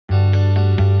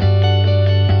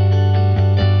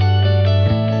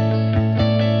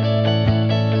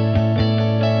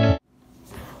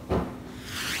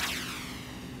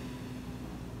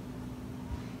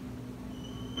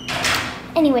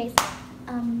Anyways,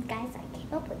 guys, I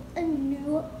came up with a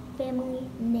new family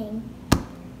name.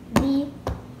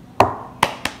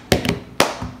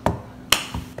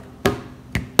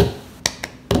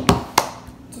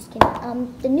 Just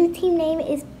kidding. The new team name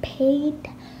is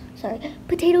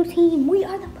Potato Team. We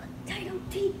are the Potato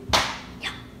Team. Yeah,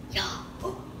 yeah.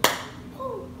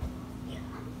 Oh,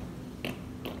 yeah.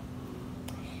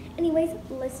 Anyways,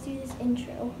 let's do this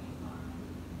intro.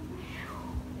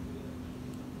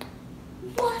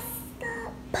 What's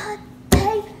the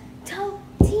Potato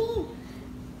Team?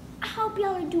 I hope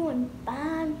y'all are doing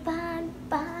fine, fine,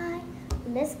 fine.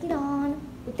 Let's get on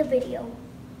with the video.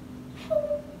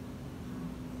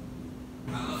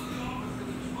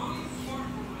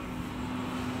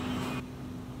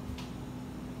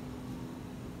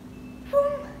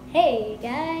 Hey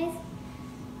guys.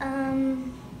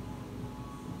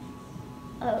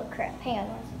 Oh crap, hang on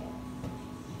 1 second.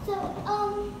 So,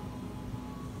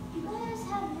 you guys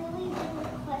have really been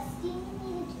requesting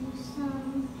me to do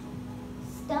some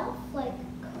stuff like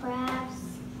crafts.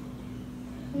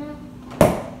 No,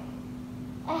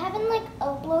 I haven't like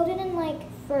uploaded in like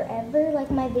forever. Like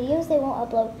my videos, they won't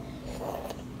upload.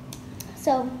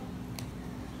 So,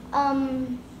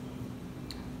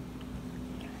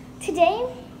 today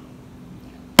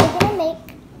we're gonna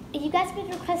make. You guys have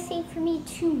been requesting for me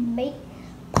to make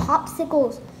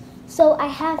popsicles. So I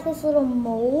have this little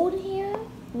mold here.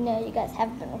 No, you guys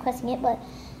haven't been requesting it, but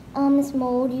this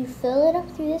mold, you fill it up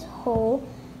through this hole,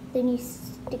 then you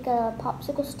stick a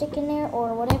popsicle stick in there,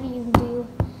 or whatever you do.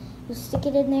 You stick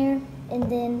it in there, and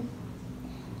then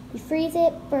you freeze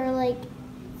it for like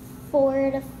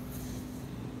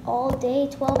all day,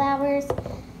 12 hours,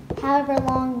 however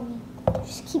long.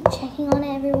 Just keep checking on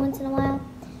it every once in a while.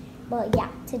 But yeah,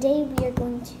 today we are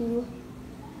going to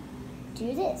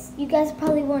do this. You guys are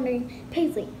probably wondering,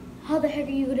 Paisley, how the heck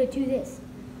are you gonna do this?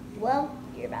 Well,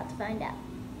 you're about to find out.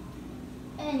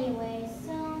 Anyway,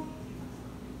 so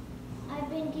I've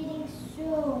been getting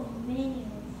so many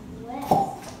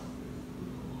requests.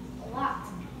 A lot.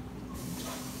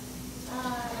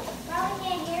 Probably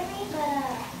can't hear me,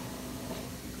 but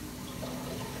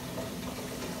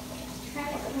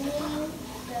trying to clean.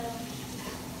 So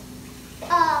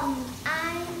I'm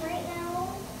right now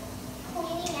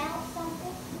cleaning out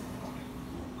something.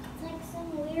 It's like some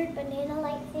weird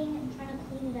banana-like thing. I'm trying to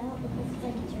clean it out because it's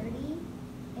like dirty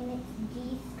and it's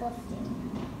disgusting.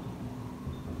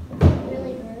 It's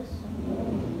really gross.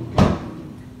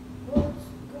 What's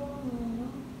going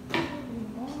on,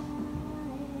 everybody?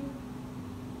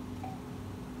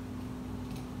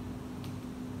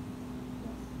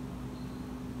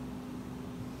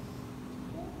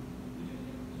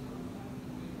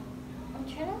 I'm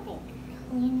trying to like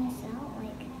clean this out,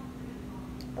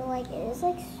 but like it is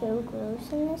like so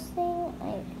gross in this thing.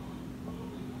 Like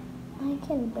I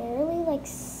can barely like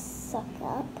suck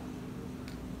up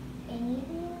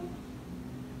anything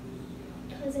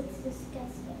because it's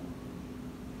disgusting.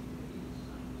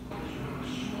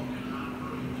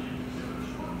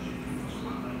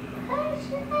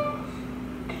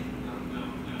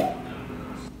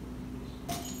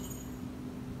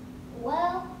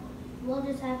 Well, we'll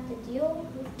just have to deal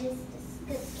with this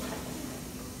disgusting.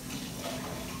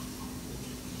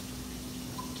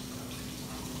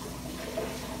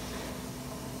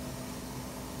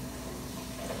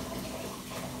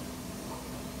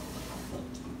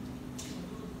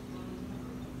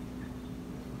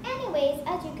 Anyways,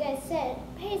 as you guys said,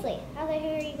 Paisley, how the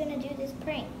heck are you gonna do this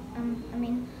prank?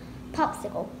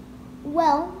 Popsicle.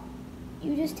 Well,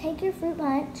 you just take your fruit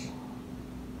punch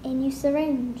and you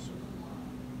syringe.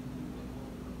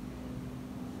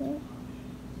 See?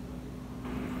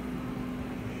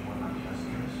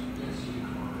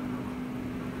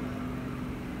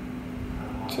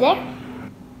 To there.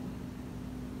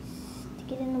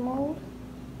 Stick it in the mold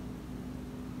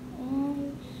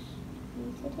and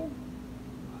squeeze it in.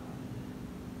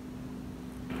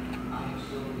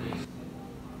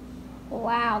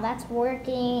 Wow, that's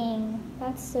working.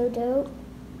 That's so dope.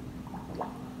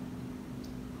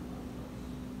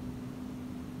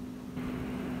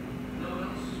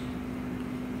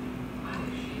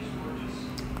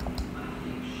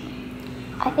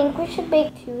 I think we should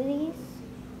bake 2 of these.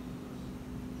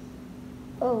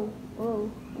 Oh, whoa,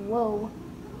 whoa.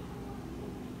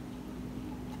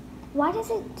 Why does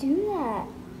it do that?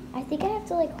 I think I have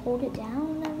to like hold it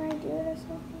down whenever I do it or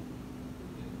something.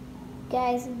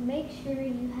 Guys, make sure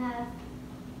you have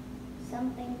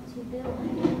something to build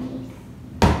underneath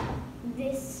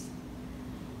this.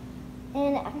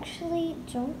 And actually,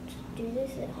 don't do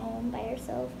this at home by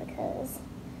yourself because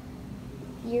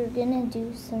you're gonna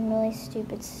do some really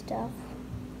stupid stuff.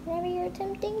 whenever you're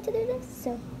attempting to do this.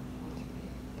 So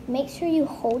make sure you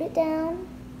hold it down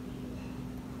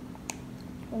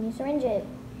when you syringe it.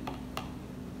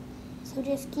 So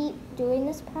just keep doing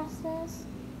this process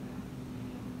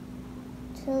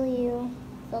till you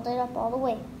filled it up all the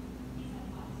way.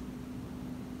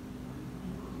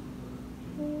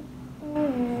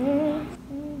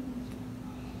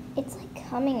 It's like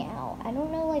coming out. I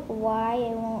don't know like why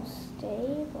it won't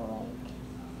stay, but like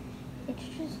it's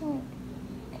just like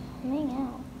coming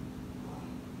out.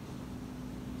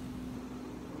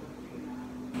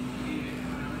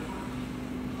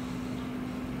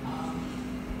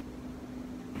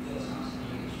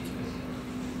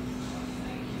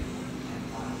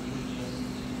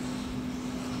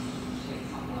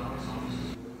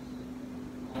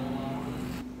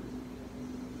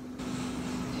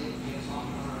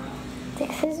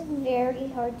 This is very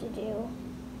hard to do.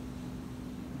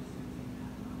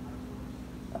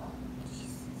 Oh,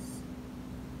 Jesus.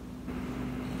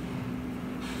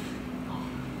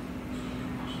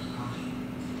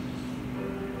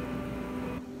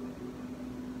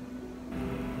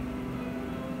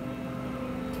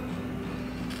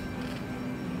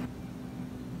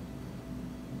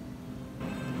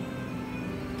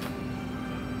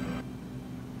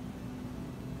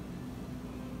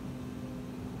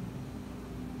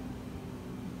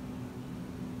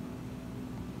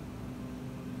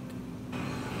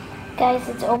 Guys,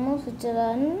 it's almost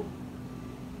done.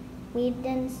 We've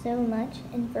done so much,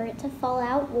 and for it to fall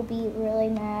out, we'll be really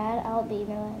mad. I'll be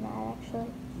really mad, actually.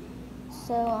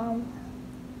 So,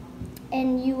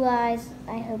 and you guys,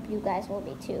 I hope you guys will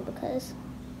be too, because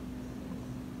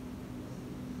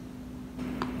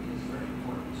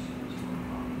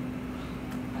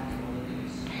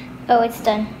oh, it's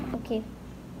done. Okay.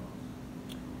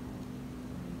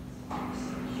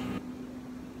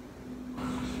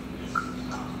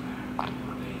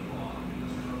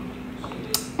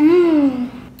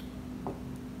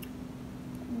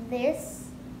 This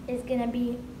is gonna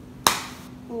be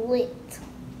lit.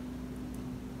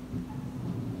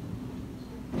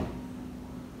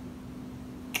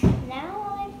 Now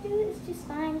all I have to do is just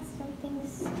find something to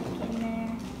stick in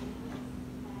there.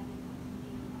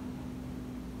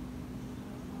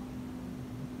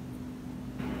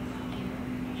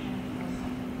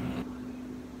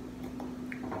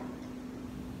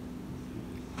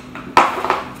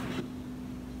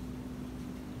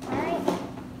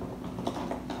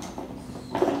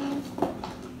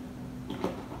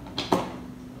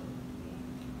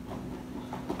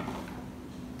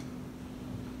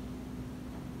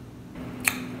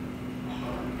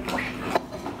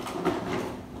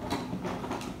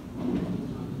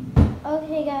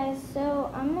 Okay guys,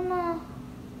 so I'm gonna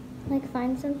like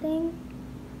find something.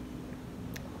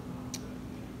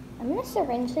 I'm gonna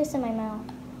syringe this in my mouth.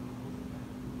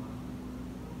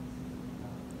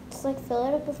 Just like fill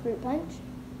it up with fruit punch.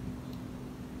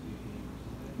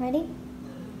 Ready?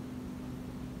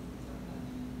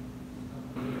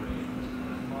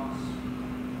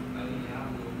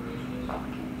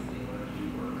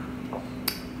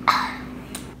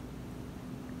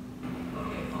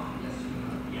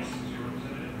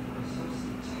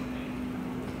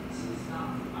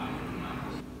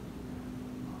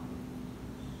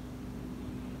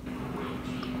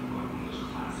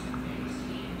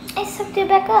 I sucked it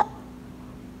back up.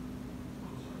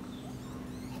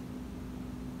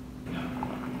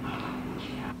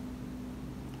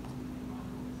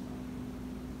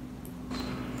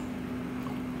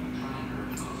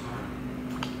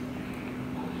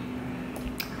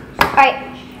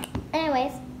 Alright,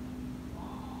 anyways,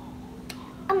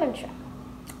 I'm gonna try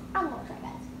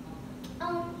guys.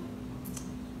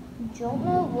 Don't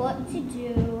know what to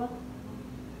do.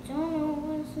 Don't know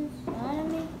what's inside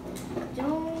of me.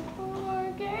 Don't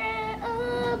forget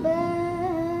about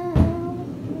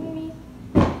me.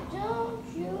 Don't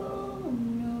you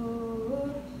know?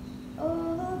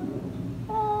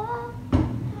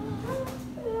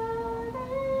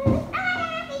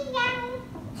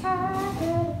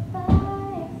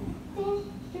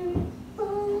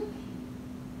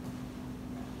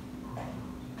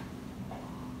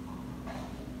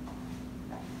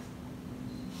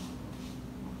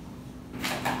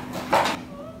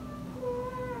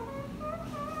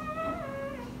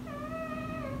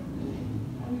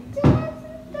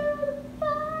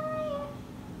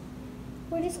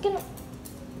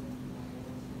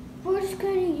 We're just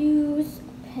gonna use a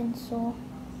pencil.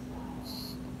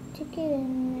 Stick it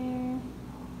in there.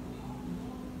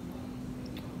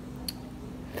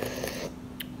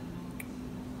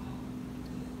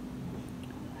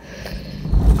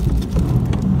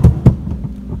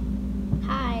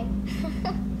 Hi.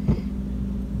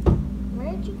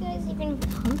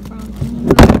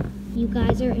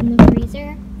 guys are in the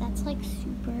freezer. That's like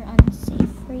super unsafe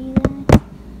for you guys.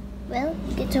 Well,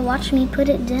 you get to watch me put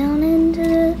it down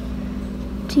into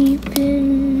deep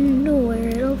into where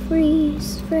it'll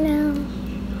freeze for now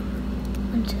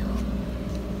until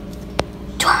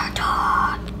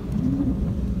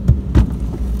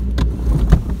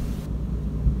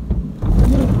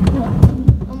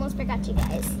almost forgot you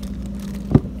guys.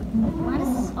 Why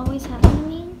does this always happen to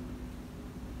me?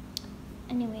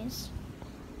 Anyways,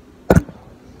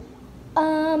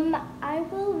 I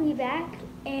will be back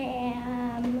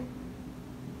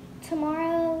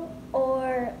tomorrow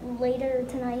or later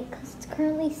tonight because it's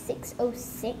currently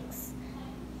 6:06.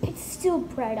 It's still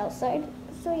bright outside.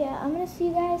 So yeah, I'm gonna see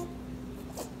you guys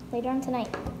later on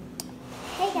tonight.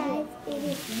 Hey guys, it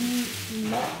is the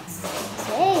next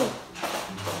day.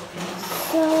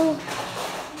 So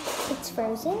it's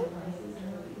frozen.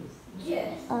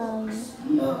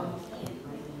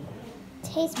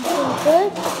 Tastes pretty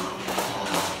good.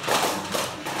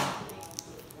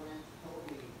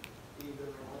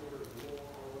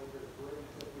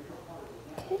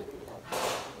 Okay.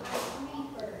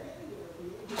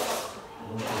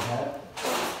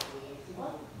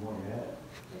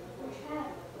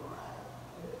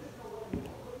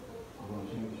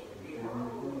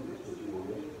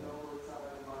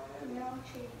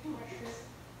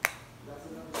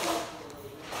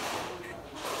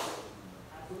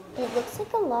 It looks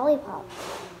like a lollipop.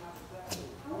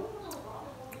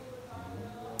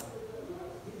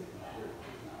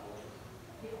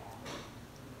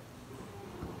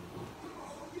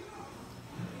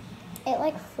 It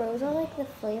like froze all like the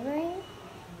flavoring.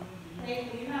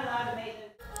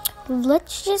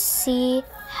 Let's just see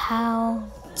how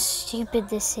stupid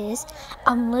this is.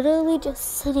 I'm literally just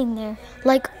sitting there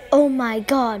like, oh my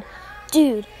god,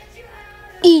 dude,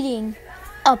 eating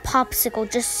a popsicle,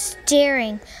 just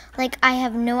staring like I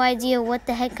have no idea what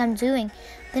the heck I'm doing.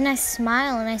 Then I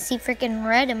smile and I see freaking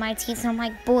red in my teeth and I'm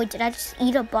like, boy, did I just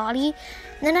eat a body?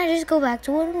 And then I just go back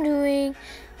to what I'm doing.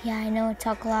 Yeah, I know I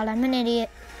talk a lot, I'm an idiot.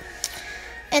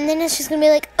 And then it's just gonna be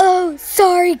like, oh,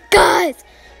 sorry guys,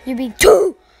 you're being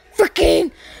too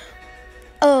freaking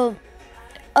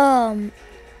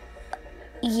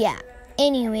yeah.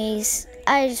 Anyways,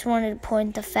 I just wanted to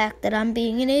point the fact that I'm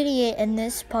being an idiot in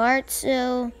this part,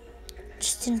 so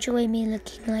just enjoy me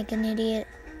looking like an idiot.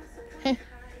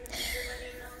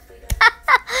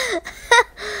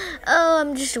 Oh,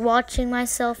 I'm just watching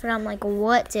myself and I'm like,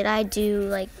 what did I do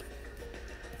like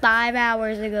 5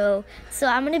 hours ago? So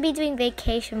I'm gonna be doing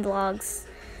vacation vlogs,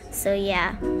 so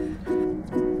yeah.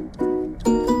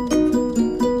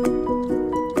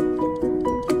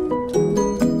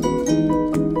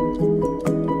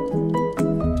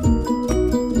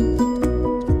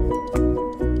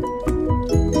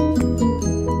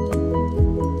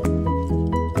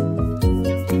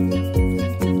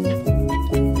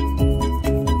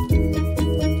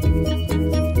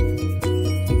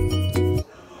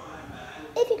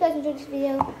 If you guys enjoyed this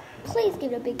video, please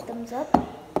give it a big thumbs up.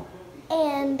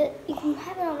 And if you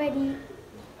haven't already,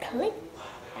 click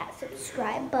that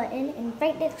subscribe button. And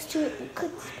right next to it, you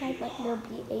click the subscribe button, there'll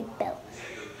be a bell.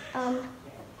 I'm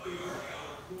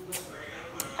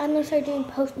going to start doing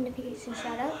post notification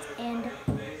shoutouts. And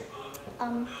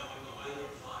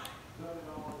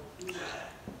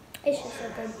it's just so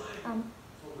good.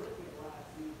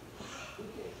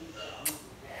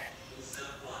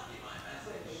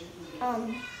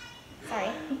 Sorry.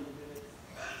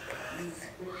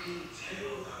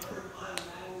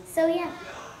 So yeah,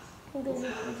 hope you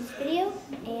enjoyed this video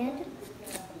and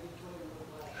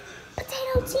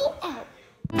potato tea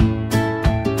out.